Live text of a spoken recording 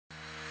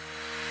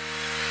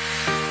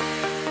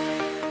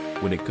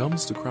When it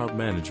comes to crowd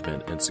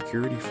management and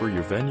security for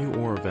your venue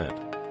or event,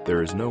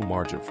 there is no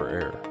margin for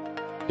error.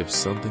 If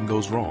something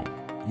goes wrong,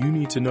 you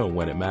need to know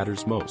when it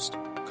matters most.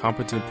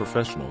 Competent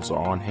professionals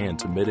are on hand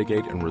to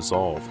mitigate and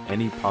resolve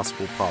any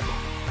possible problem.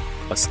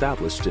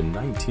 Established in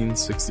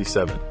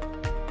 1967,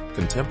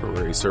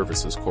 Contemporary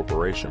Services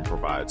Corporation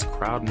provides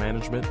crowd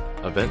management,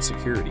 event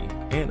security,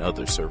 and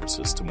other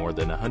services to more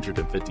than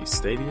 150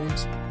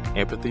 stadiums,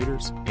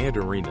 amphitheaters, and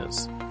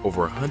arenas,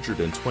 over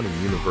 120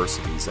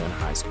 universities and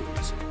high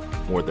schools,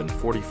 more than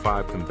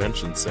 45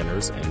 convention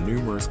centers, and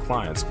numerous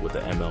clients with the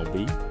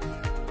MLB,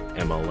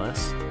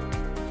 MLS,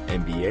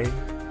 NBA,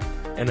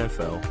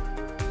 NFL,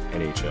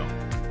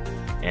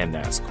 NHL, and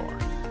NASCAR.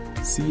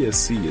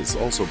 CSC has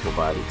also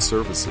provided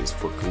services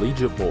for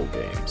collegiate bowl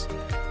games,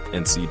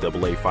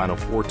 NCAA Final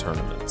Four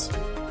tournaments,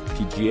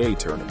 PGA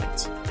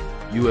tournaments,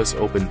 U.S.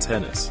 Open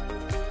tennis,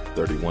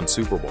 31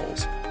 Super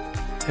Bowls,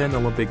 10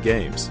 Olympic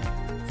Games,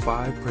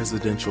 5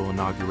 presidential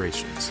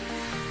inaugurations,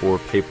 4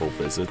 papal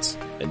visits,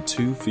 and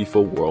 2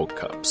 FIFA World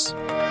Cups.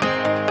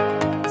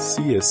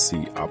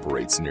 CSC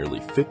operates nearly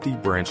 50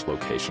 branch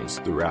locations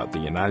throughout the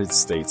United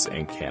States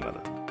and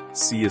Canada.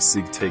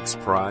 CSC takes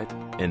pride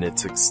in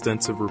its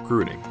extensive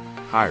recruiting,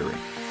 hiring,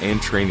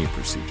 and training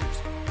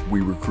procedures.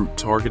 We recruit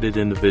targeted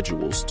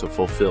individuals to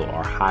fulfill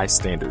our high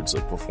standards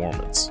of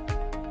performance.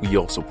 We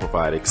also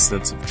provide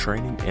extensive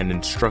training and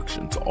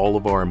instruction to all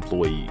of our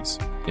employees,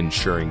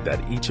 ensuring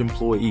that each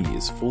employee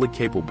is fully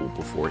capable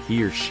before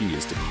he or she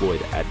is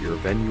deployed at your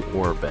venue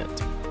or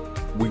event.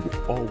 We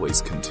will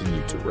always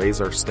continue to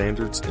raise our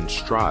standards and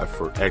strive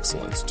for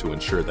excellence to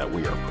ensure that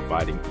we are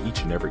providing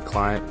each and every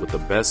client with the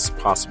best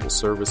possible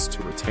service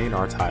to retain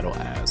our title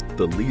as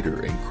the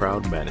leader in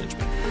crowd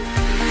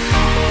management.